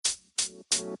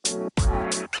All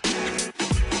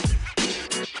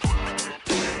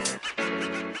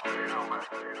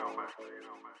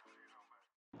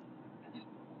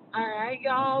right,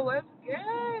 y'all, what's good?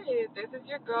 This is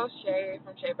your girl Shay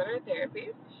from Shay Better Therapy.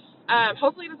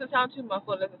 Hopefully it doesn't sound too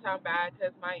muffled, it doesn't sound bad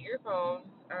because my earphones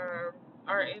are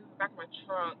in the back of my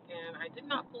trunk and I did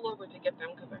not pull over to get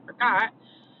them because I forgot.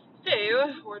 So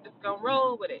we're just gonna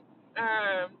roll with it.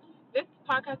 This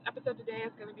podcast episode today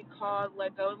is gonna be called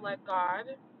 "Let Go and Let God."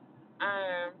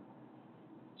 Um,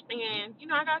 and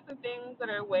I got some things that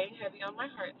are weighing heavy on my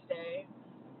heart today.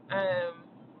 Um,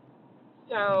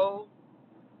 so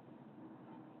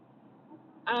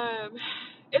Um,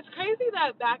 it's crazy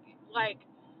that back like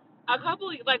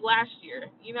like last year,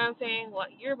 you know what I'm saying?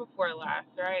 Like year before last,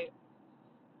 right?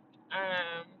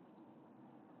 Um,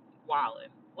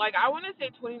 wildin'. Like I want to say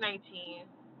 2019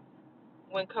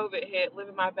 when COVID hit,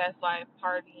 living my best life,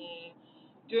 partying,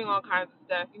 doing all kinds of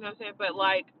stuff. You know what I'm saying? But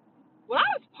like when I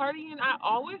was partying, I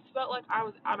always felt like I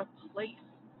was out of place.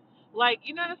 Like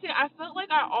you know what I'm saying? I felt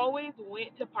like I always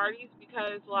went to parties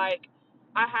because like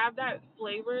I have that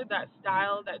flavor, that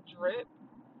style, that drip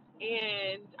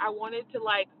and I wanted to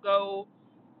like go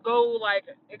like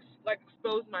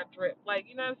expose my drip, like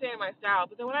you know what I'm saying, my style.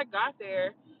 But then when I got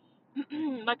there,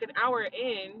 like an hour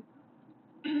in,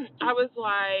 I was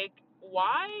like,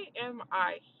 why am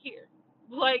I here?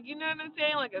 Like you know what I'm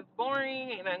saying? Like it's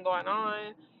boring and nothing going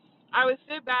on. I would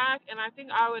sit back and I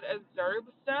think I would observe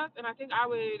stuff, and I think I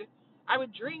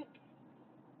would drink,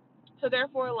 so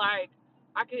therefore like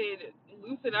I could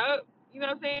loosen up, you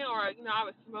know what I'm saying? Or I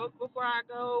would smoke before I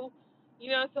go,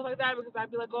 stuff like that, because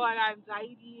I'd be like, oh, I got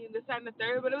anxiety and this, that, and the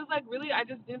third. But it was like really I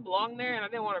just didn't belong there and I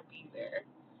didn't want to be there.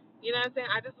 You know what I'm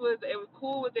saying? It was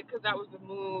cool with it because that was the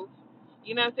move.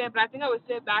 You know what I'm saying? But I think I would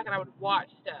sit back and I would watch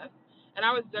stuff and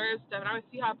I would observe stuff and I would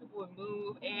see how people would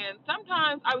move, and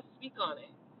sometimes I would speak on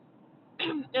it.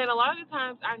 And a lot of the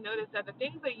times I noticed that the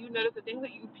things that you notice, the things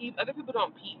that you peep, other people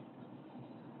don't peep.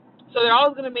 So they're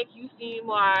always gonna make you seem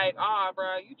like, oh,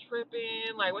 bro, you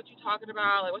tripping? Like, what you talking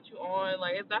about? Like, what you on?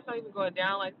 Like, that's not even going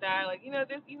down like that. Like,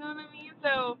 this, you know what I mean?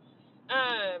 So,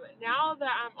 now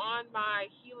that I'm on my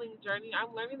healing journey,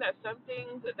 I'm learning that some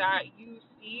things that you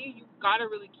see, you gotta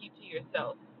really keep to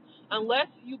yourself, unless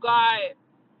you got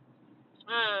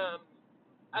um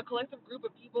a collective group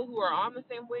of people who are on the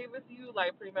same wave as you.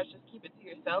 Like, pretty much just keep it to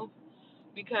yourself,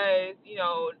 because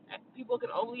people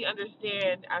can only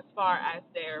understand as far as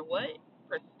their what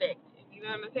perspective. You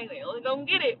know what I'm saying? They only gonna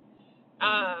get it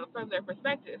from their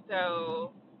perspective.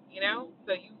 So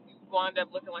so you wind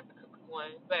up looking like the cuckoo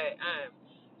one. But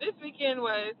this weekend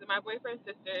was my boyfriend's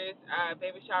sister's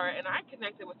baby shower, and I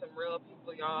connected with some real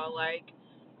people, y'all. Like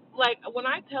when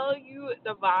I tell you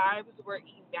the vibes were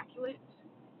immaculate,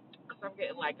 because I'm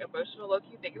getting like emotional low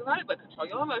key thinking about it. But control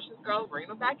your emotions, girl.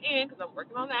 Bring them back in, because I'm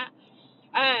working on that.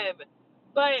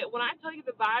 But when I tell you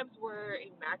the vibes were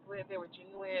immaculate, they were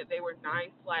genuine, they were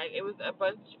nice. Like it was a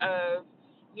bunch of,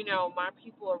 my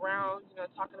people around,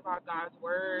 talking about God's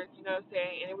word, you know what I'm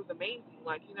saying? And it was amazing.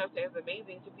 Like, you know what I'm saying? It was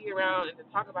amazing to be around and to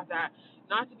talk about that.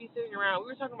 Not to be sitting around.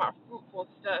 We were talking about fruitful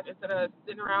stuff instead of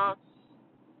sitting around,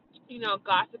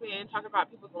 gossiping, talking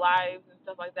about people's lives and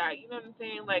stuff like that. You know what I'm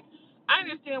saying? Like, I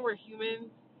understand we're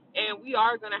humans and we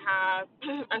are gonna have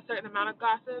a certain amount of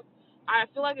gossip. I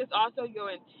feel like it's also your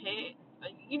intent.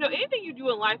 Anything you do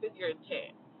in life is your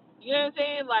intent. You know what I'm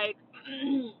saying? Like,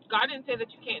 God didn't say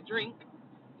that you can't drink.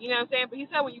 You know what I'm saying? But He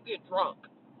said when you get drunk.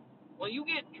 When you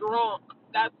get drunk,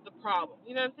 that's the problem.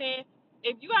 You know what I'm saying?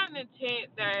 If you got an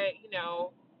intent that,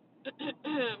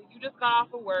 you just got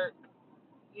off of work,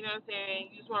 you know what I'm saying?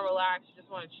 You just want to relax. You just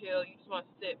want to chill. You just want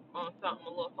to sip on something, a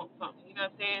little something, something. You know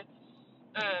what I'm saying?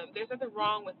 There's nothing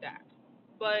wrong with that.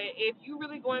 But if you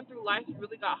really going through life, you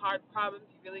really got hard problems,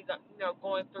 you really got,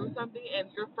 going through something, and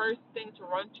your first thing to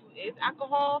run to is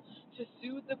alcohol to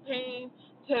soothe the pain,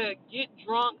 to get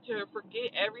drunk, to forget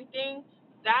everything,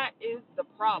 that is the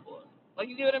problem.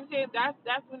 Like, you get what I'm saying?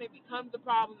 That's when it becomes a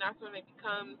problem. That's when it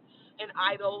becomes an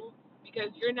idol, because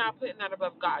you're not putting that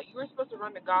above God. You were supposed to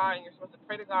run to God and you're supposed to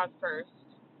pray to God first.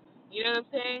 You know what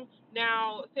I'm saying?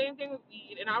 Now, same thing with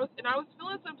weed, and I was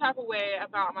feeling some type of way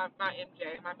about my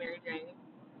MJ, my Mary Jane,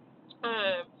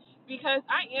 because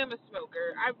I am a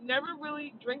smoker. I've never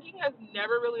really drinking has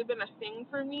never really been a thing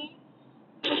for me,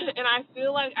 and I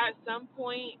feel like at some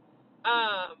point,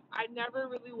 I never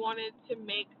really wanted to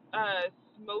make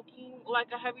smoking like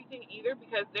a heavy thing either,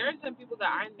 because there are some people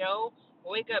that I know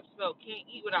wake up, smoke, can't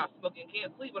eat without smoking,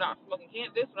 can't sleep without smoking,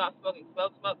 can't this without smoking,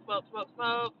 smoke, smoke, smoke, smoke,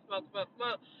 smoke, smoke, smoke,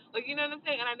 smoke. Like, you know what I'm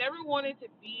saying? And I never wanted to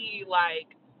be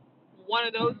like one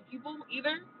of those people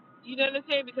either. You know what I'm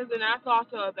saying? Because then that's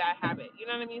also a bad habit. You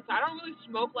know what I mean? So I don't really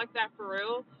smoke like that for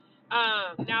real.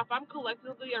 Now, if I'm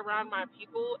collectively around my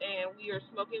people and we are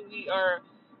smoking, we are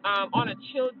on a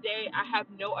chill day. I have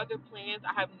no other plans.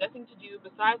 I have nothing to do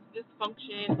besides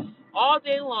dysfunction all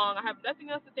day long. I have nothing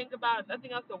else to think about,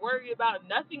 nothing else to worry about,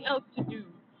 nothing else to do.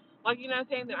 Like, you know what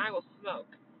I'm saying? Then I will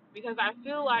smoke. Because I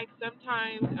feel like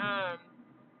sometimes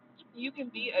you can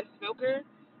be a smoker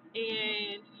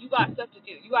and you got stuff to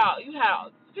do. You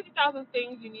have 50,000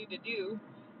 things you need to do,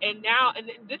 and now and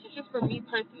this is just for me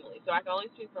personally, so I can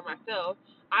only speak for myself.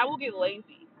 I will get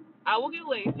lazy. I will get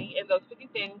lazy, and those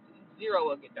 50 things, zero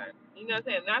will get done. You know what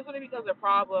I'm saying? That's when it becomes a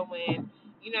problem when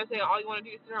you know what I'm saying all you want to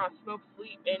do is sit around, smoke,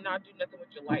 sleep, and not do nothing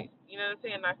with your life. You know what I'm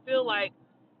saying? And I feel like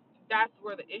that's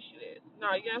where the issue is.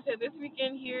 No, you know what I'm saying? This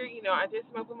weekend here, you know, I did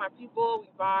smoke with my people.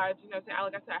 We vibed. You know what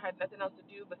I'm saying? Like I said, I had nothing else to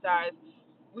do besides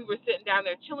we were sitting down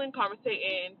there chilling,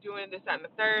 conversating, doing this, that, and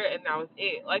the third, and that was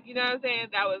it. Like, you know what I'm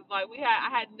saying? That was like I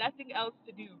had nothing else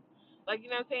to do. Like, you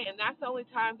know what I'm saying? And that's the only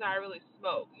times that I really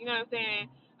smoke. You know what I'm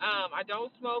saying? I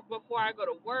don't smoke before I go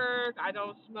to work. I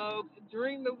don't smoke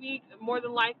during the week. More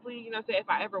than likely, you know what I'm saying?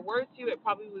 If I ever were to, it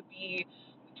probably would be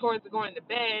towards going to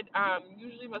bed.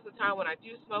 Usually, most of the time when I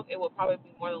do smoke, it will probably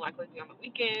be more than likely be on the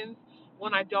weekends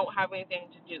when I don't have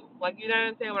anything to do. Like, you know what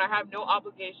I'm saying? When I have no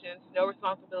obligations, no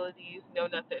responsibilities, no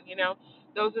nothing, you know?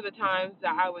 Those are the times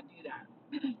that I would do that.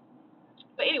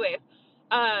 But anyways,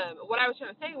 what I was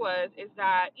trying to say is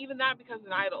that even that becomes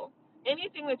an idol.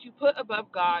 Anything that you put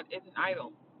above God is an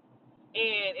idol.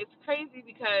 And it's crazy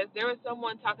because there was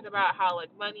someone talking about how like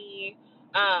money,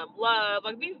 love,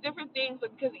 like these different things.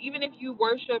 Like, because even if you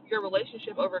worship your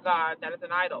relationship over God, that is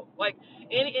an idol. Like,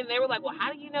 and they were like, well,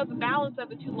 how do you know the balance of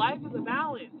the two? Life is a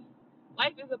balance.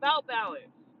 Life is about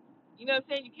balance. You know what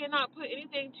I'm saying? You cannot put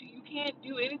anything too. You can't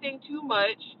do anything too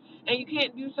much, and you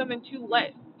can't do something too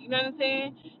less. You know what I'm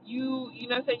saying? You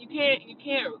know what I'm saying? You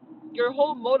can't. Your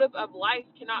whole motive of life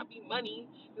cannot be money.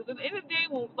 Because at the end of the day,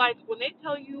 when they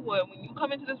tell you when you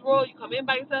come into this world, you come in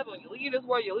by yourself, and when you leave this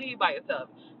world, you leave by yourself.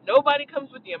 Nobody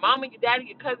comes with you. Your mama, your daddy,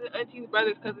 your cousin, aunties,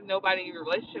 brothers, cousins, nobody in your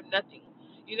relationship, nothing.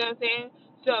 You know what I'm saying?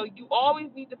 So you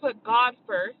always need to put God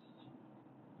first.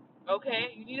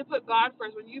 Okay, you need to put God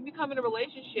first. When you become in a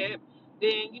relationship,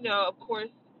 then you know, of course,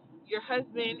 your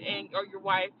husband and or your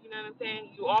wife. You know what I'm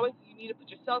saying? You need to put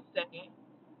yourself second.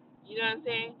 You know what I'm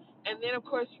saying? And then of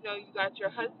course, you know, you got your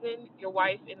husband, your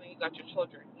wife, and then you got your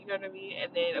children. You know what I mean?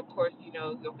 And then of course, you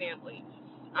know, your family.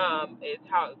 Is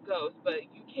how it goes. But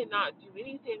you cannot do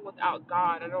anything without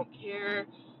God. I don't care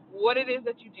what it is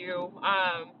that you do.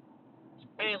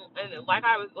 And like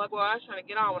what I was trying to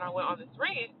get on when I went on this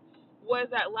rant was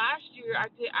that last year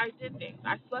I did things.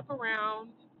 I slept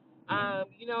around,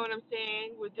 you know what I'm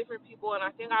saying, with different people, and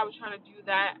I think I was trying to do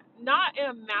that not in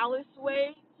a malice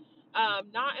way,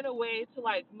 not in a way to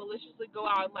like maliciously go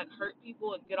out and like hurt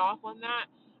people and get off on that.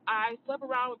 I slept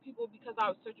around with people because I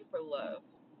was searching for love.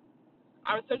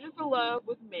 I was searching for love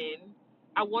with men.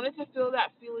 I wanted to feel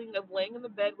that feeling of laying in the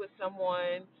bed with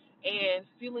someone and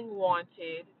feeling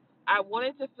wanted. I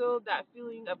wanted to feel that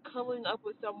feeling of cuddling up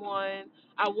with someone.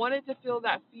 I wanted to feel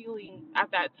that feeling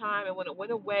at that time, and when it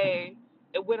went away,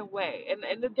 it went away. And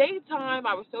in the daytime,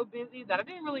 I was so busy that I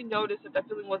didn't really notice that that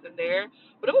feeling wasn't there.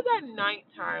 But it was at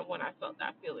nighttime when I felt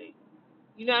that feeling.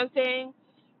 You know what I'm saying?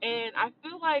 And I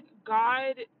feel like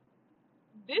God,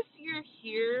 this year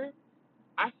here,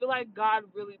 I feel like God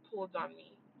really pulled on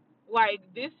me. Like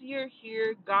this year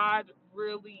here, God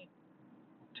really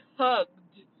tugged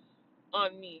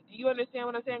on me. Do you understand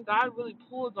what I'm saying? God really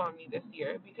pulled on me this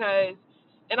year because,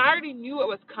 and I already knew it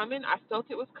was coming. I felt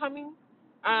it was coming.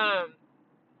 Um,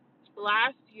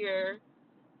 Last year,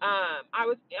 I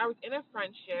was in a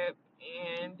friendship,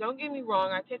 and don't get me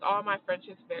wrong, I take all my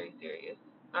friendships very serious.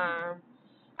 Um,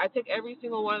 I take every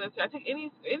single one of them. I take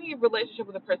any relationship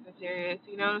with a person serious.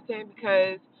 You know what I'm saying?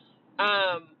 Because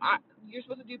you're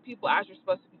supposed to do people as you're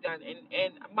supposed to be done.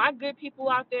 And my good people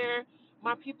out there,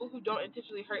 my people who don't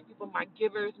intentionally hurt people, my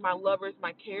givers, my lovers,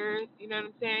 my carers. You know what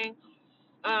I'm saying?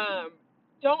 Um,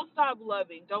 don't stop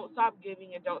loving, don't stop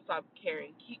giving, and don't stop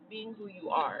caring. Keep being who you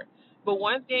are. But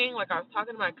one thing, like I was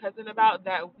talking to my cousin about,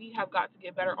 that we have got to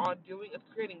get better on doing is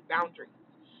creating boundaries.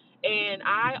 And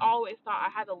I always thought I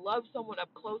had to love someone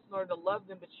up close in order to love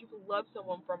them, but you can love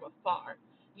someone from afar.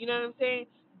 You know what I'm saying?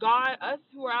 God, us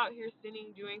who are out here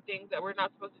sinning, doing things that we're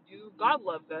not supposed to do, God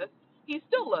loves us. He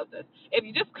still loves us. If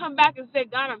you just come back and say,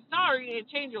 God, I'm sorry, and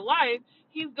change your life,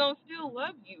 He's going to still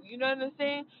love you. You know what I'm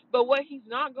saying? But what He's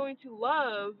not going to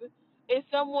love is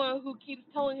someone who keeps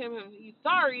telling him he's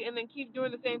sorry and then keeps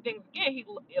doing the same things again.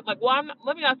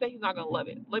 Let me not say He's not going to love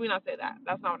it. Let me not say that.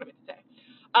 That's not what I meant to say.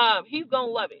 He's going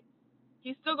to love it.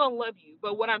 He's still gonna love you.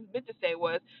 But what I meant to say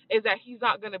is that he's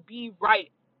not gonna be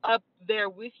right up there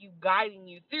with you, guiding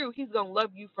you through. He's gonna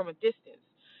love you from a distance.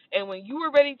 And when you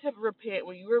were ready to repent,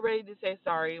 when you were ready to say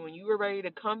sorry, when you were ready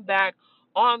to come back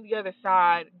on the other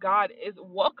side, God is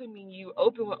welcoming you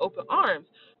open with open arms.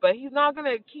 But he's not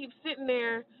gonna keep sitting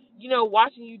there,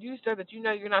 watching you do stuff that you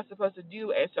know you're not supposed to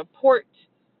do and support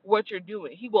what you're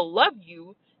doing. He will love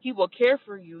you, he will care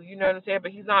for you, you know what I'm saying?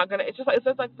 But he's not gonna it's just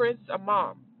like for instance a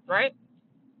mom, right?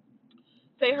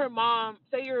 Say your mom's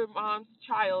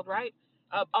child, right?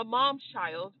 A mom's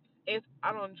child is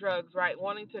out on drugs, right?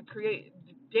 Wanting to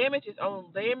damage its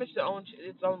own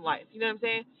life. You know what I'm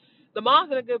saying? The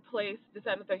mom's in a good place. This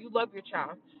that, and the third. You love your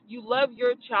child. You love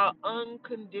your child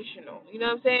unconditional. You know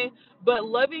what I'm saying? But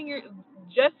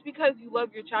just because you love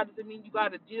your child doesn't mean you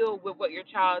got to deal with what your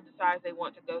child decides they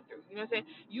want to go through. You know what I'm saying?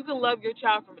 You can love your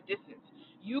child from a distance.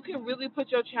 You can really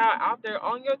put your child out there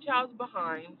on your child's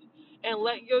behind and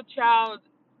let your child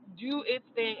do its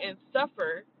thing and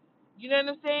suffer. You know what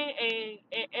I'm saying?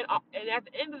 And at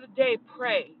the end of the day,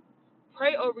 pray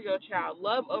over your child,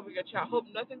 love over your child, hope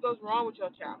nothing goes wrong with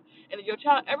your child. And if your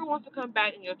child ever wants to come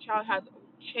back and your child has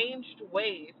changed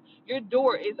ways, your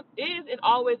door is and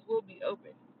always will be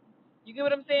open. You get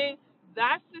what I'm saying?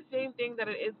 That's the same thing that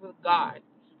it is with God.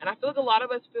 And I feel like a lot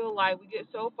of us feel like we get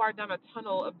so far down a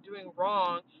tunnel of doing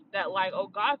wrong that like, oh,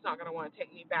 God's not gonna want to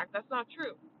take me back. That's not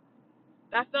true.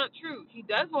 That's not true. He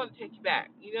does want to take you back.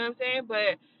 You know what I'm saying?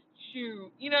 But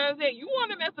shoot, you know what I'm saying? You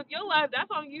want to mess up your life, that's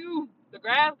on you. The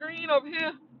grass green over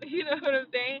here. You know what I'm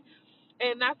saying?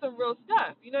 And that's some real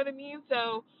stuff. You know what I mean?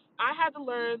 So I had to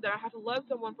learn that I have to love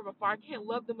someone from afar. I can't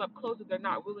love them up close if they're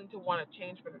not willing to want to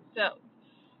change for themselves.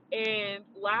 And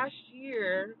last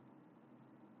year,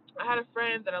 I had a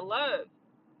friend that I loved.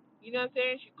 You know what I'm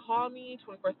saying? She called me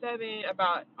 24/7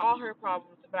 about all her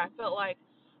problems, but I felt like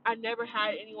I never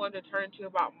had anyone to turn to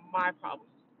about my problems.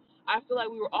 I feel like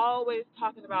we were always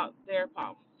talking about their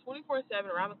problems, 24/7,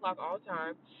 around the clock, all the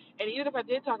time. And even if I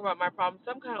did talk about my problems,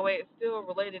 some kind of way, it still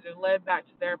related and led back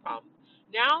to their problems.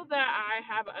 Now that I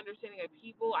have an understanding of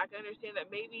people, I can understand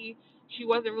that maybe she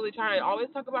wasn't really trying to always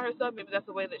talk about herself. Maybe that's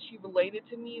the way that she related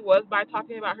to me was by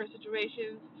talking about her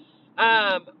situations.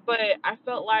 But I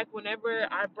felt like whenever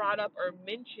I brought up or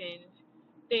mentioned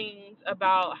things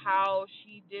about how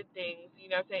she did things, you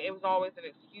know what I'm saying, it was always an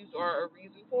excuse or a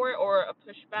reason for it or a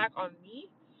pushback on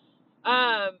me.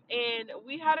 And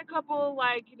we had a couple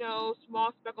like,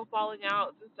 small speckle falling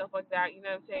outs and stuff like that, you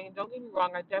know what I'm saying? Don't get me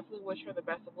wrong, I definitely wish her the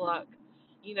best of luck.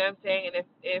 You know what I'm saying? And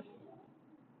if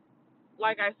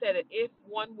like I said, if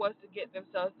one was to get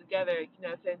themselves together, you know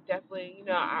what I'm saying, definitely,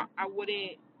 I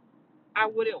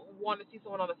wouldn't want to see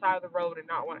someone on the side of the road and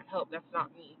not want to help. That's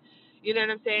not me. You know what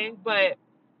I'm saying? But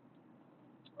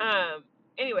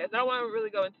anyways, I don't want to really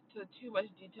go into too much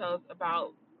details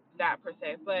about that per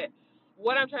se. But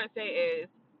what I'm trying to say is,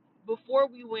 before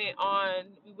we went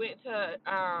to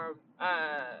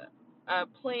a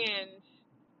planned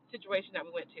situation that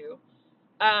we went to.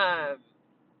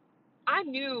 I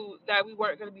knew that we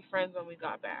weren't going to be friends when we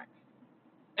got back,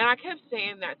 and I kept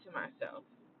saying that to myself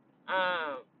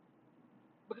um,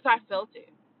 because I felt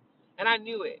it. And I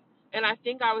knew it. And I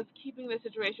think I was keeping the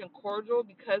situation cordial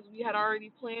because we had already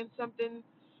planned something,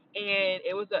 and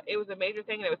it was a major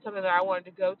thing, and it was something that I wanted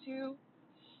to go to.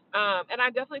 And I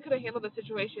definitely could have handled the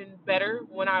situation better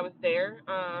when I was there.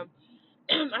 I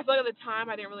feel like at the time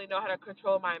I didn't really know how to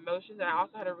control my emotions, and I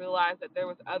also had to realize that there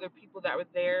was other people that were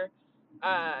there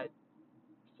uh,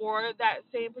 for that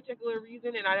same particular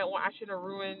reason, and I should have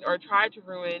ruined or tried to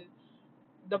ruin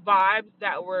the vibes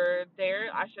that were there.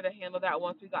 I should have handled that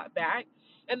once we got back.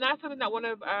 And that's something that one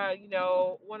of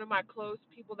my close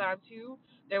people that I'm to,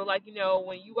 they were like,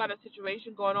 when you got a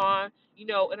situation going on, in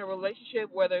a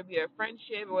relationship, whether it be a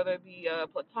friendship, whether it be a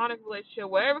platonic relationship,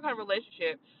 whatever kind of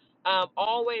relationship,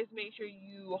 always make sure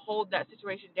you hold that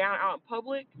situation down out in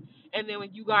public. And then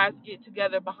when you guys get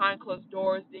together behind closed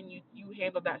doors, then you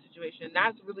handle that situation. And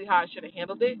that's really how I should have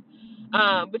handled it.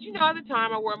 But at the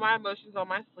time I wore my emotions on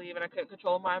my sleeve and I couldn't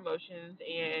control my emotions,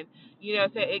 and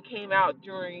so it came out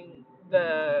during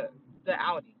the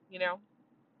outing,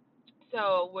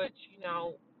 so which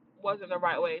wasn't the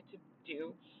right way to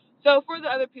do. So for the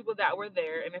other people that were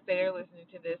there, and if they are listening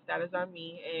to this, that is on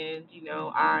me, and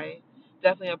I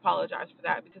definitely apologize for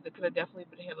that because it could have definitely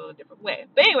been handled a different way.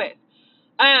 But anyways,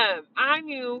 I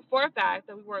knew for a fact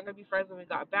that we weren't gonna be friends when we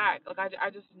got back. Like I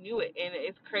just knew it, and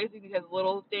it's crazy because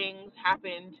little things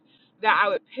happened that I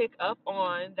would pick up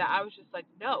on that I was just like,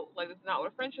 no, like it's not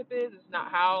what a friendship is. It's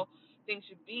not how things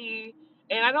should be.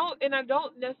 And I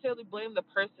don't necessarily blame the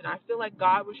person. I feel like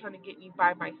God was trying to get me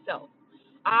by myself.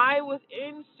 I was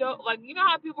in so like you know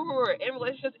how people who are in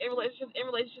relationships,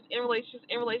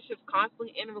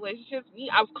 constantly in relationships. Me,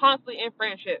 I was constantly in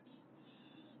friendships.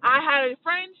 I had a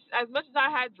friend as much as I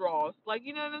had draws. Like,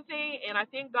 you know what I'm saying? And I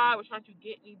think God was trying to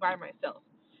get me by myself.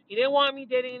 He didn't want me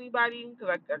dating anybody because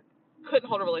I couldn't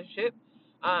hold a relationship.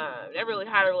 Never really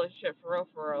had a relationship for real,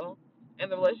 for real.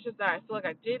 And the relationships that I feel like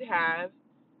I did have,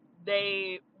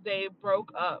 they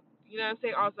broke up. You know what I'm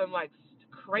saying? On some like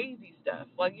crazy stuff.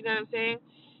 Like, you know what I'm saying?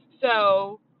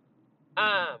 So,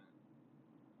 um,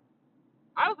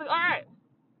 I was like, all right.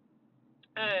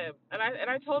 And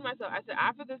I told myself, I said,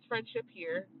 after this friendship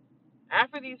here,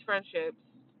 after these friendships,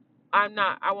 I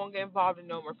won't get involved in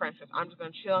no more friendships. I'm just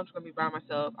gonna chill. I'm just gonna be by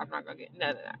myself. I'm not gonna get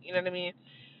none of that. You know what I mean?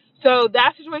 So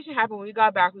that situation happened. When we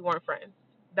got back, we weren't friends.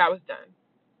 That was done.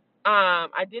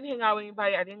 I didn't hang out with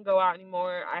anybody. I didn't go out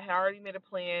anymore. I had already made a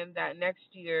plan that next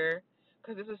year,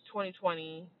 because this was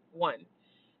 2021,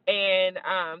 and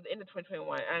the end of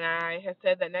 2021, and I had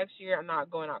said that next year I'm not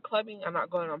going out clubbing, I'm not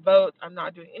going on boats, I'm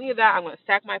not doing any of that. I'm going to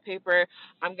stack my paper,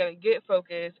 I'm going to get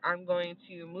focused, I'm going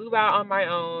to move out on my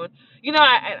own, and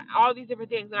all these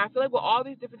different things. And I feel like with all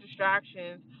these different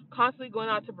distractions, constantly going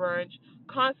out to brunch,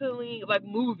 constantly like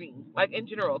moving, like in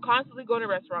general, constantly going to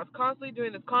restaurants, constantly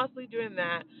doing this, constantly doing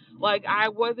that. Like I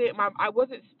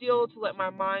wasn't still to let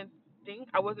my mind think.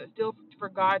 I wasn't still for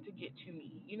God to get to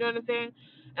me. You know what I'm saying?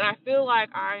 And I feel like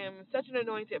I am such an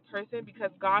anointed person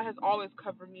because God has always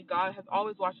covered me. God has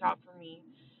always watched out for me,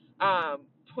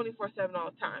 24/7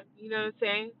 all the time. You know what I'm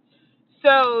saying?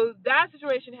 So that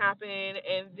situation happened,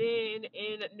 and then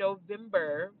in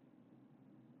November,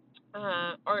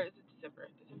 or is it December?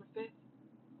 December 5th?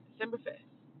 December 5th.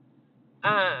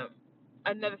 Um,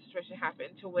 Another situation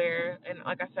happened to where, and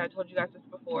like I said, I told you guys this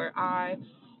before, I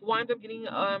wound up getting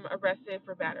arrested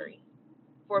for battery.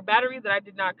 For a battery that I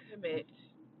did not commit,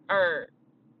 or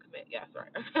commit, yeah,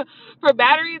 sorry, for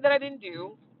battery that I didn't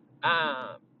do.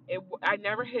 I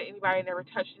never hit anybody, I never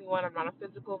touched anyone. I'm not a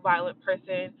physical violent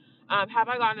person. Have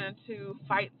I gotten into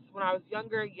fights when I was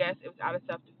younger? Yes, it was out of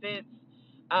self-defense.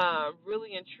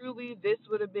 Really and truly, this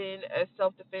would have been a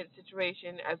self-defense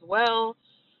situation as well.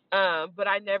 But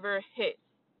I never hit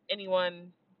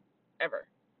anyone ever.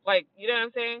 Like, you know what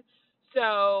I'm saying?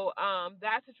 So,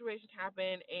 that situation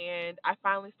happened, and I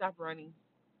finally stopped running.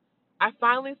 I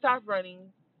finally stopped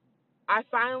running. I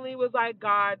finally was like,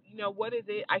 God, what is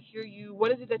it? I hear you.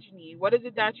 What is it that you need? What is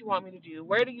it that you want me to do?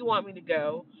 Where do you want me to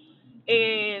go?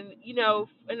 And,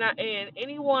 and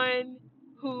anyone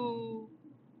who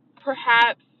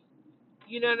perhaps,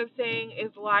 you know what I'm saying,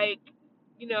 is like,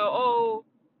 oh,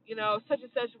 such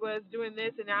and such was doing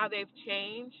this and now they've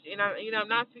changed. And I'm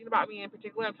not speaking about me in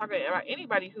particular. I'm talking about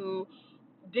anybody who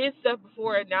did stuff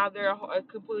before and now they're a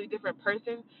completely different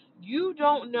person. You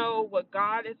don't know what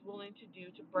God is willing to do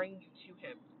to bring you to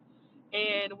Him.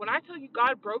 And when I tell you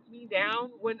God broke me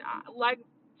down,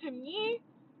 to me,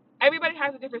 everybody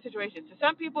has a different situation. To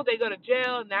some people, they go to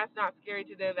jail and that's not scary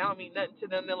to them. That don't mean nothing to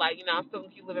them. They're like, I'm still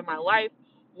gonna keep living my life,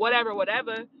 whatever,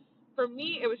 whatever. For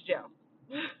me, it was jail.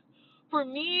 For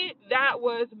me, that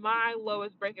was my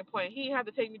lowest breaking point. He had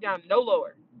to take me down no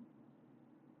lower.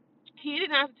 He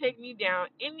didn't have to take me down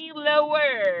any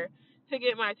lower to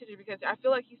get my attention because I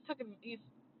feel like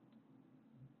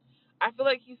I feel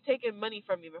like he's taken money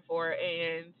from me before,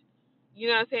 and you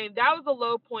know what I'm saying, that was a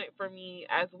low point for me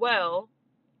as well.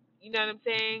 You know what I'm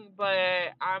saying?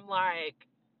 But I'm like,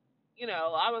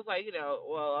 I was like,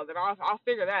 well, then I'll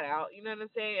figure that out. You know what I'm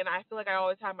saying? And I feel like I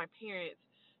always had my parents,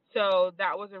 so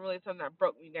that wasn't really something that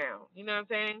broke me down. You know what I'm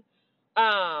saying?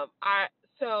 I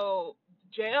so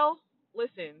jail.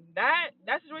 Listen, that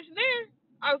situation there,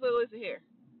 I was like, listen here,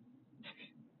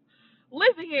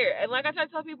 listen here. And like I try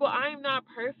to tell people, I am not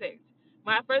perfect.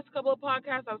 My first couple of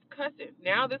podcasts, I was cussing.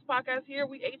 Now this podcast here,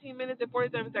 we 18 minutes and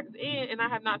 47 seconds in, and I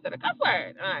have not said a cuss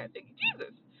word. All right, thank you,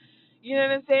 Jesus. You know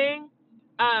what I'm saying?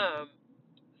 Um,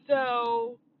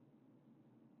 so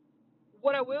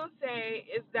what I will say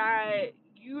is that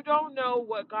you don't know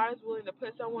what God is willing to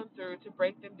put someone through to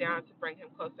break them down to bring Him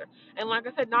closer. And like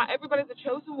I said, not everybody's a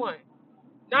chosen one.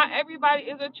 Not everybody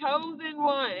is a chosen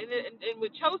one. And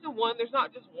with chosen one, there's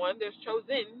not just one, there's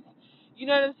chosen. You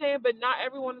know what I'm saying? But not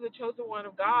everyone is a chosen one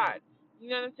of God. You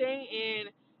know what I'm saying?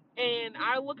 And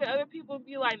I look at other people and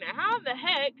be like, now how in the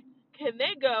heck can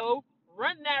they go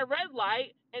run that red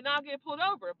light and not get pulled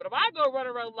over? But if I go run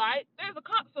a red light, there's a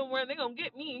cop somewhere and they're gonna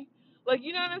get me. Like,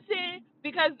 you know what I'm saying?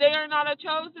 Because they are not a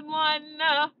chosen one.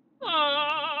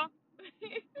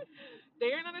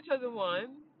 They are not a chosen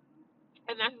one.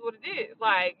 And that's what it is.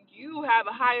 Like,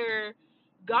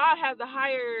 God has a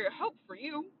higher hope for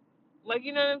you. Like,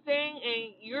 you know what I'm saying?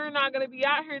 And you're not gonna be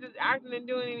out here just acting and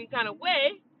doing any kind of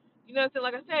way. You know what I'm saying?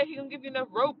 Like I said, he gonna give you enough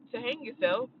rope to hang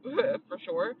yourself for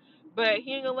sure. But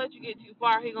he ain't gonna let you get too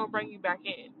far. He gonna bring you back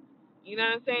in. You know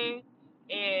what I'm saying?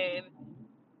 And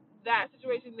that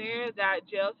situation there, that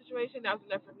jail situation, that was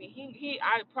enough for me.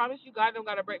 I promise you, God don't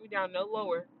gotta break me down no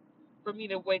lower for me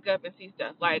to wake up and see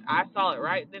stuff. Like I saw it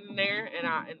right then and there, and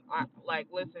I like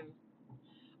listen.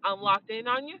 I'm locked in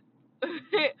on you.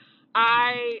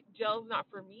 Jail's not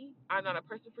for me. I'm not a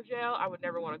person for jail. I would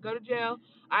never want to go to jail.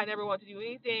 I never want to do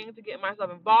anything to get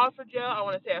myself involved for jail. I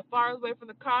want to stay as far away from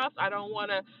the cops. I don't want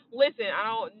to listen. I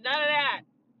don't none of that.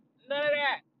 None of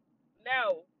that.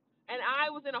 No. And I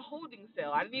was in a holding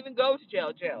cell. I didn't even go to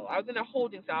jail. I was in a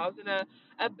holding cell. I was in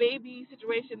a baby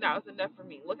situation that was enough for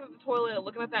me. Looking at the toilet,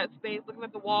 looking at that space, looking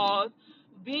at the walls,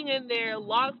 being in there,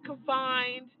 locked,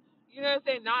 confined, you know what I'm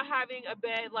saying? Not having a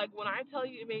bed. Like when I tell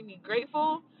you it made me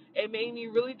grateful, it made me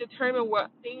really determine what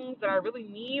things that I really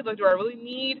need. Like, do I really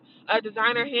need a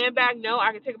designer handbag? No,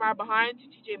 I can take my behind to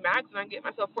TJ Maxx and I can get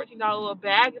myself $14 little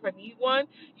bag if I need one.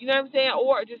 You know what I'm saying?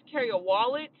 Or just carry a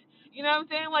wallet. You know what I'm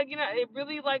saying? Like, you know, it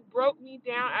really like broke me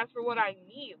down as for what I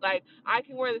need. Like, I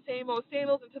can wear the same old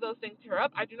sandals until those things tear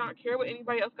up. I do not care what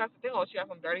anybody else got to think. Oh, she got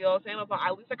some dirty old sandals on.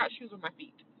 At least I got shoes on my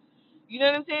feet. You know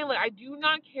what I'm saying? Like, I do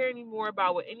not care anymore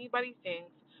about what anybody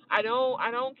thinks. I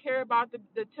don't care about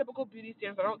the typical beauty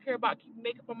standards. I don't care about keeping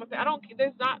makeup on my face. I don't.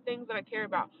 There's not things that I care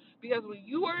about because when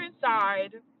you are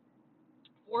inside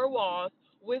four walls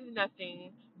with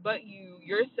nothing but you,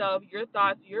 yourself, your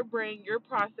thoughts, your brain, your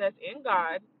process, and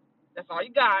God, that's all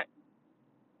you got.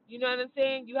 You know what I'm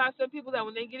saying? You have some people that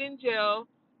when they get in jail,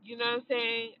 you know what I'm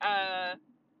saying,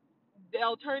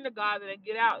 they'll turn to God and then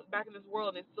get out back in this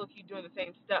world and still keep doing the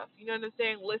same stuff. You know what I'm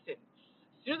saying? Listen,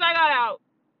 as soon as I got out,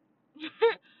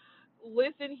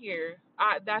 listen here.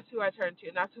 That's who I turned to,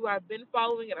 and that's who I've been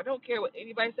following. And I don't care what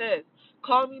anybody says.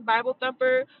 Call me Bible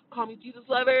thumper, call me Jesus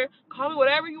lover, call me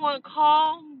whatever you want to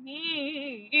call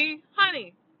me,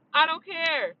 honey. I don't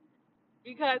care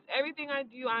because everything I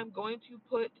do, I'm going to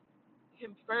put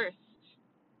Him first.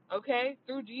 Okay,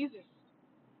 through Jesus,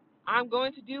 I'm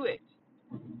going to do it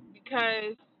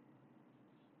because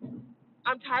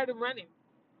I'm tired of running.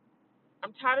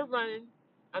 I'm tired of running.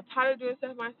 I'm tired of doing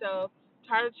stuff myself. I'm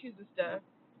tired of choosing stuff.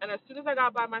 And as soon as I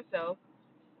got by myself,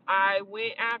 I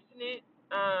went abstinent.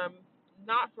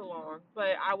 Not for long,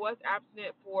 but I was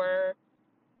abstinent for.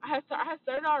 I had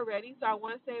started already, so I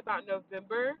want to say about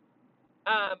November.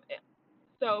 Um,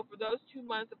 so for those 2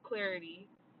 months of clarity,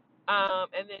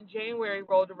 and then January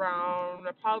rolled around.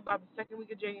 Probably about the second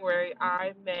week of January,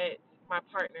 I met my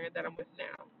partner that I'm with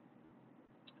now.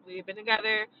 We've been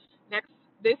together next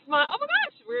this month. Oh my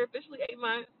gosh, we're officially 8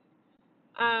 months.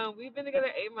 We've been together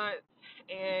 8 months,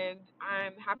 and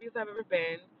I'm happiest I've ever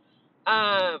been.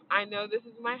 I know this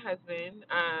is my husband.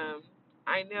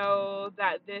 I know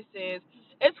that this is.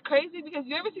 It's crazy because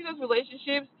you ever see those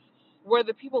relationships where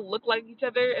the people look like each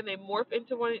other and they morph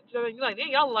into one another. And you're like, dang,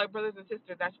 y'all look like brothers and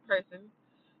sisters. That's your person.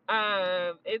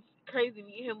 It's crazy.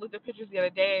 Me and him looked at pictures the other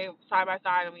day side by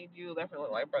side, and we do definitely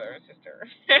look like brother and sister.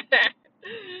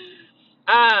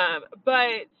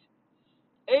 But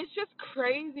it's just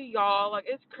crazy, y'all. Like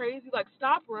it's crazy. Like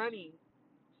stop running.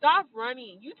 Stop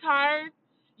running. You tired?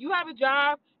 You have a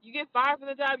job. You get fired from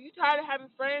the job. You tired of having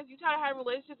friends. You tired of having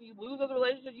relationships. You lose those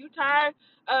relationships. You tired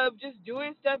of just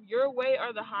doing stuff your way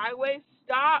or the highway.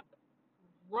 Stop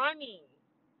running.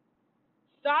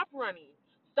 Stop running.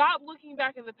 Stop looking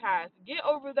back in the past. Get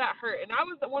over that hurt. And I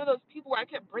was one of those people where I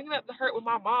kept bringing up the hurt with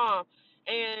my mom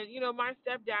and, my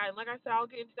stepdad. And like I said, I'll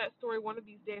get into that story one of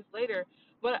these days later.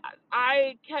 But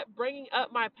I kept bringing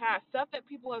up my past, stuff that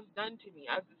people have done to me.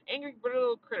 I was this angry, bitter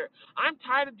little critter. I'm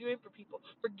tired of doing for people.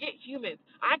 Forget humans.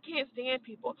 I can't stand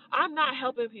people. I'm not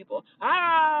helping people.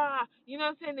 You know what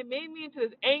I'm saying? It made me into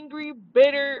this angry,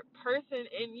 bitter person.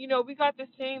 And, we got this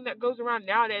saying that goes around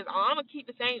nowadays. Oh, I'm going to keep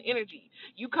the same energy.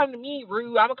 You come to me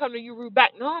rude, I'm going to come to you rude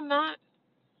back. No, I'm not.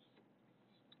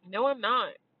 No, I'm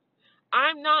not.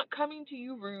 I'm not coming to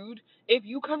you rude if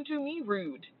you come to me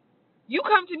rude. You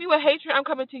come to me with hatred, I'm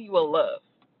coming to you with love.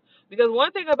 Because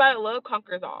one thing about it, love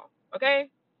conquers all. Okay?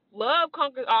 Love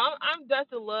conquers all. I'm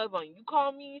dusting love on you. You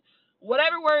call me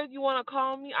whatever words you want to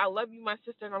call me. I love you, my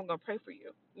sister, and I'm going to pray for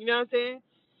you. You know what I'm saying?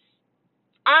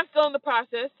 I'm still in the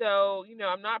process, so,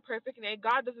 I'm not perfect. And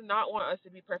God does not want us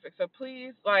to be perfect. So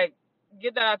please,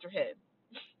 get that out your head.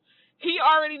 He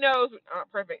already knows we're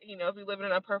not perfect. He knows we live in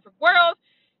an imperfect world.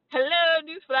 Hello,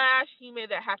 newsflash. He made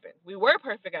that happen. We were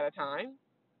perfect at a time.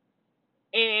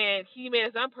 And he made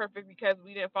us imperfect because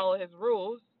we didn't follow his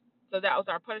rules. So that was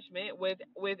our punishment.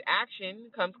 With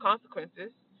action comes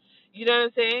consequences. You know what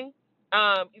I'm saying?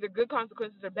 either good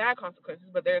consequences or bad consequences,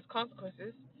 but there's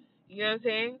consequences. You know what I'm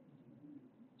saying?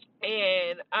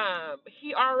 And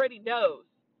he already knows.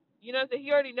 You know what I'm saying?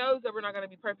 He already knows that we're not going to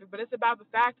be perfect, but it's about the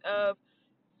fact of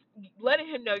letting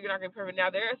him know you're not going to be perfect. Now,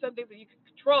 there are some things that you can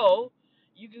control.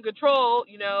 You can control,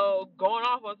 going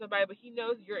off on somebody, but he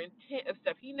knows your intent of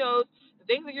stuff. He knows the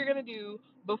things that you're going to do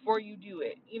before you do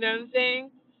it. You know what I'm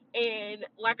saying? And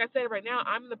like I said, right now,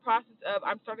 I'm in the process of,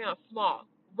 I'm starting out small.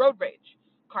 Road rage.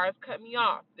 Cars cut me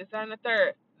off. This, that, and the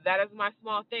third. That is my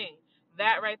small thing.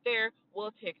 That right there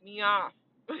will tick me off.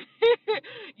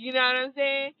 You know what I'm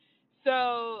saying?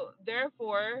 So,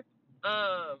 therefore,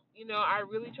 I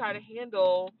really try to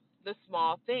handle the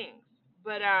small things.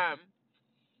 But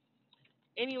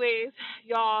anyways,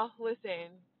 y'all,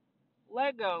 listen,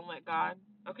 let go and let God,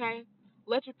 okay?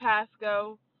 Let your past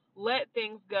go. Let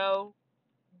things go.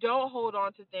 Don't hold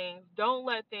on to things. Don't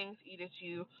let things eat at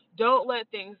you. Don't let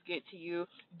things get to you.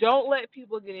 Don't let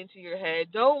people get into your head.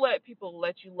 Don't let people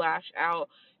let you lash out.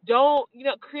 Don't,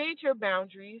 create your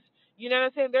boundaries. You know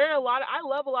what I'm saying? I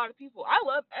love a lot of people. I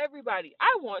love everybody.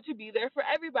 I want to be there for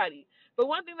everybody. But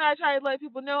one thing that I try to let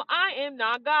people know, I am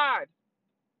not God.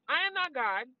 I am not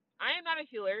God. I am not a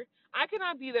healer. I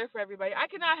cannot be there for everybody. I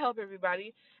cannot help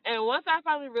everybody. And once I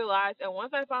finally realized, and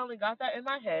once I finally got that in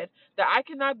my head, that I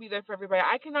cannot be there for everybody,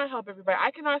 I cannot help everybody,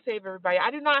 I cannot save everybody,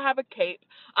 I do not have a cape.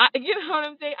 You know what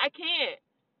I'm saying? I can't.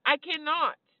 I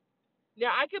cannot.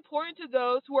 Now, I can pour into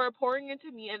those who are pouring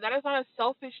into me, and that is not a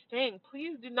selfish thing.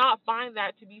 Please do not find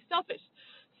that to be selfish.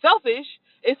 Selfish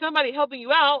is somebody helping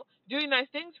you out, doing nice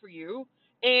things for you,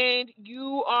 and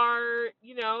you are,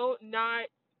 not,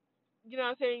 what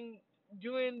I'm saying,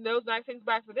 doing those nice things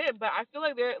back for them. But I feel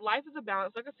like their life is a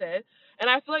balance, like I said, and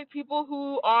I feel like people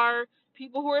who are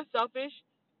selfish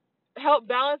help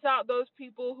balance out those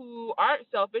people who aren't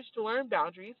selfish to learn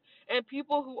boundaries, and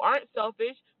people who aren't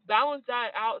selfish balance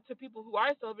that out to people who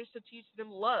are selfish to teach them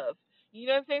love. You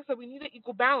know what I'm saying? So we need an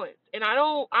equal balance. And I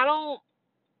don't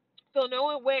feel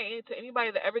no way to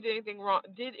anybody that ever did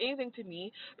anything to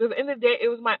me, because at the end of the day, it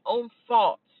was my own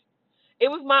fault. It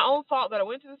was my own fault that I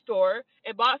went to the store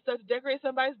and bought stuff to decorate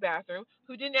somebody's bathroom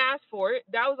who didn't ask for it.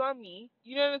 That was on me.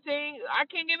 You know what I'm saying? I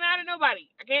can't get mad at nobody.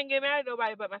 I can't get mad at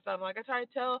nobody but myself. Like I try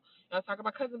to tell, I was talking to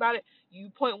my cousin about it. You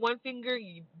point one finger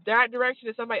that direction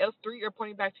and somebody else, three are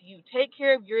pointing back to you. Take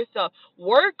care of yourself.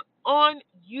 Work on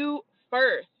you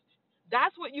first.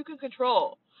 That's what you can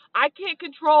control. I can't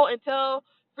control and tell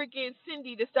freaking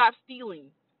Cindy to stop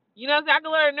stealing. You know what I'm saying? I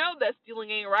can let her know that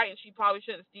stealing ain't right and she probably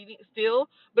shouldn't steal.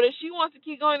 But if she wants to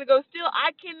keep going to go steal,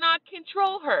 I cannot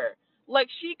control her. Like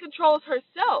she controls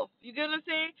herself. You get what I'm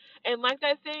saying? And like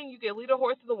that saying, you can lead a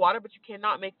horse to the water, but you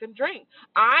cannot make them drink.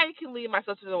 I can lead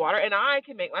myself to the water and I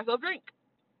can make myself drink.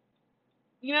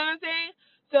 You know what I'm saying?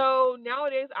 So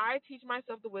nowadays, I teach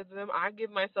myself the wisdom. I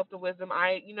give myself the wisdom.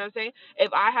 You know what I'm saying?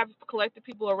 If I have collected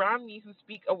people around me who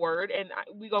speak a word, and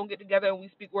we gonna get together and we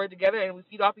speak word together and we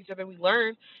feed off each other and we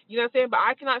learn. You know what I'm saying? But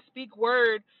I cannot speak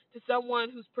word to someone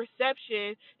whose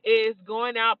perception is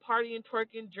going out partying,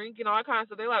 twerking, drinking, all that kind of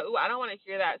stuff. They're like, ooh, I don't want to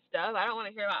hear that stuff. I don't want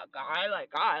to hear about God,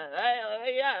 like God,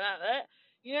 yeah.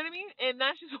 You know what I mean? And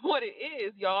that's just what it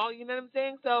is, y'all. You know what I'm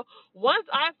saying? So once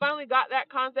I finally got that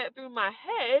concept through my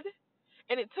head,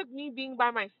 and it took me being by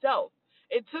myself,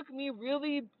 it took me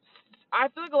really. I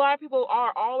feel like a lot of people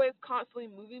are always constantly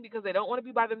moving because they don't want to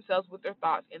be by themselves with their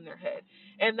thoughts in their head.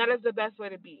 And that is the best way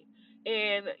to be.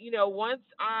 And, once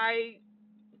I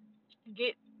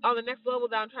get on the next level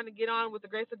that I'm trying to get on with the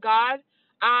grace of God,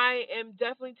 I am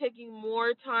definitely taking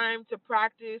more time to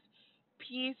practice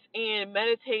peace and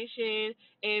meditation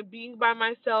and being by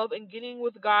myself and getting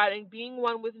with God and being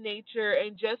one with nature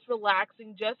and just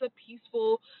relaxing, just a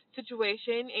peaceful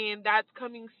situation. And that's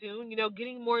coming soon,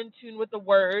 getting more in tune with the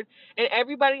word. And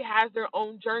everybody has their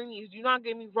own journeys. Do not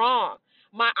get me wrong.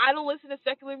 I don't listen to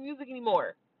secular music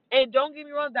anymore. And don't get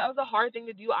me wrong, that was a hard thing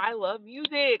to do. I love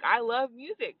music. I love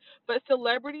music. But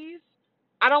celebrities,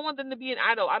 I don't want them to be an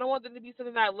idol. I don't want them to be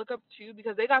something that I look up to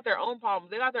because they got their own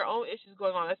problems. They got their own issues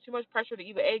going on. That's too much pressure to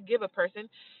even give a person.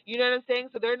 You know what I'm saying?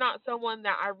 So they're not someone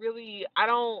that I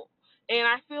don't, and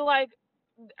I feel like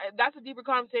that's a deeper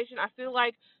conversation. I feel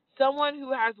like someone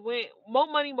who has more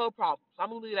money, more problems. I'm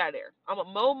going to leave that there. I'm a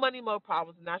more money, more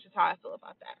problems, and that's just how I feel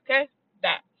about that. Okay?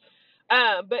 That.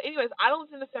 But anyways, I don't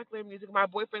listen to secular music. My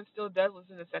boyfriend still does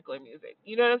listen to secular music.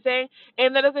 You know what I'm saying?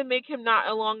 And that doesn't make him not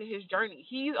along his journey.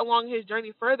 He's along his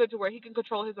journey further to where he can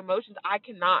control his emotions. I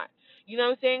cannot. You know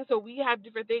what I'm saying? So we have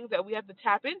different things that we have to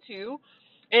tap into.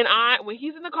 And when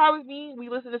he's in the car with me, we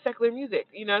listen to secular music.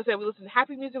 You know what I'm saying? We listen to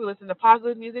happy music. We listen to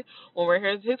positive music. When we're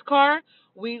in his car,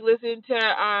 We listen to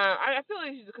I feel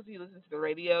like it's just because he listens to the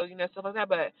radio, stuff like that.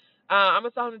 But I'm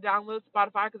gonna tell him to download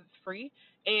Spotify because it's free.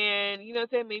 And what I'm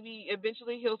saying, maybe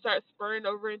eventually he'll start spurring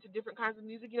over into different kinds of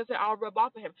music. I'll rub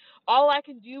off of him. All I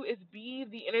can do is be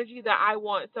the energy that I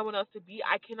want someone else to be.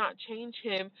 I cannot change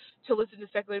him to listen to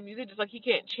secular music, just like he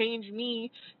can't change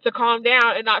me to calm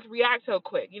down and not to react so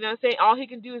quick. All he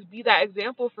can do is be that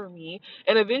example for me,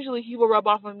 and eventually he will rub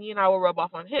off on me, and I will rub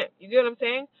off on him. You get what I'm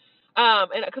saying?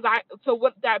 And because so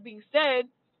with that being said,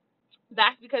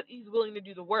 that's because he's willing to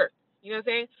do the work. You know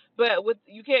what I'm saying? But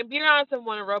you can't be around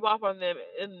someone and rub off on them,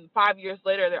 and 5 years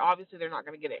later, they're not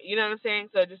gonna get it. You know what I'm saying?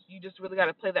 So you just really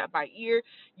gotta play that by ear.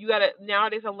 You gotta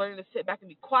nowadays. I'm learning to sit back and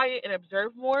be quiet and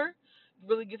observe more.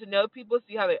 Really get to know people,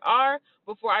 see how they are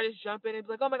before I just jump in and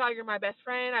be like, oh my god, you're my best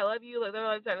friend, I love you, like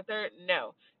that, and the third.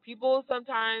 No, people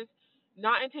sometimes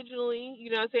not intentionally,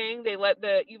 they let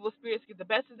the evil spirits get the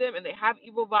best of them, and they have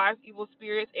evil vibes, evil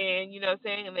spirits, and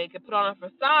and they can put on a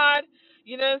facade.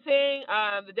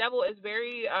 The devil is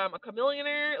very a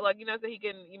chameleonaire, so he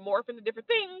can morph into different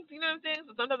things.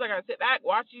 So sometimes I gotta sit back,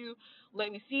 watch you,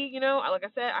 let me see. Like I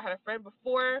said, I had a friend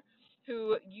before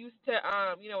who used to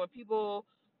when people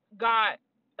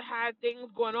had things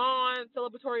going on,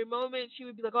 celebratory moments, she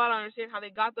would be like, oh, I don't understand how they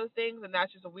got those things, and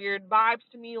that's just a weird vibes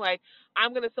to me. Like,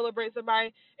 I'm gonna celebrate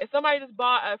somebody. If somebody just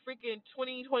bought a freaking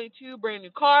 2022 brand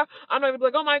new car, I'm not gonna be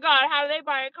like, oh my god, how did they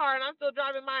buy a car and I'm still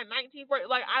driving mine 1940?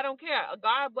 Like, I don't care.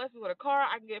 God bless me with a car.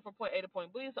 I can get from point A to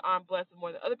point B, so I'm blessed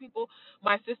more than other people.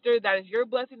 My sister, that is your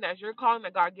blessing. That's your calling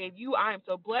that God gave you. I am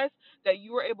so blessed that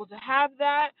you were able to have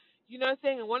that. You know what I'm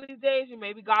saying? And one of these days,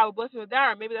 maybe God will bless me with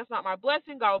that, or maybe that's not my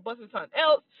blessing. God will bless me with something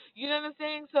else. You know what I'm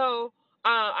saying? So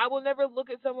I will never look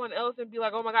at someone else and be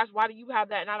like, oh my gosh, why do you have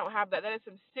that and I don't have that? That is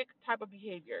some sick type of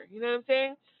behavior. You know what I'm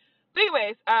saying? But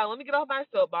anyways, let me get off my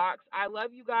soapbox. I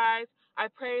love you guys. I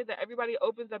pray that everybody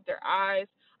opens up their eyes.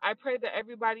 I pray that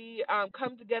everybody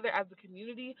come together as a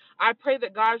community. I pray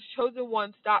that God's chosen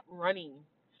ones stop running.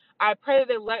 I pray that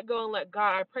they let go and let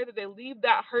God. I pray that they leave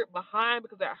that hurt behind,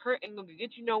 because that hurt ain't gonna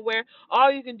get you nowhere.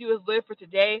 All you can do is live for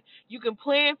today. You can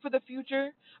plan for the future,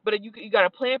 but you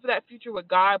gotta plan for that future with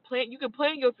God. You can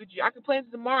plan your future. I can plan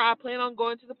tomorrow. I plan on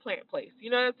going to the plant place. You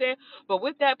know what I'm saying? But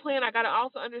with that plan, I gotta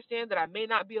also understand that I may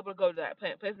not be able to go to that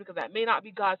plant place because that may not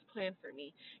be God's plan for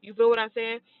me. You feel what I'm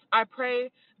saying? I pray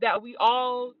that we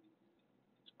all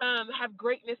have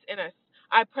greatness in us.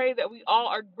 I pray that we all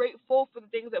are grateful for the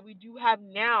things that we do have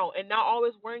now and not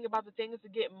always worrying about the things to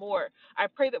get more. I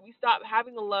pray that we stop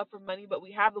having a love for money, but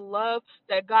we have the love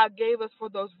that God gave us for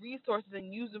those resources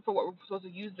and use them for what we're supposed to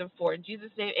use them for. In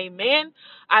Jesus' name, amen.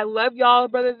 I love y'all,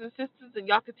 brothers and sisters, and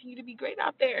y'all continue to be great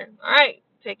out there. All right.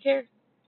 Take care.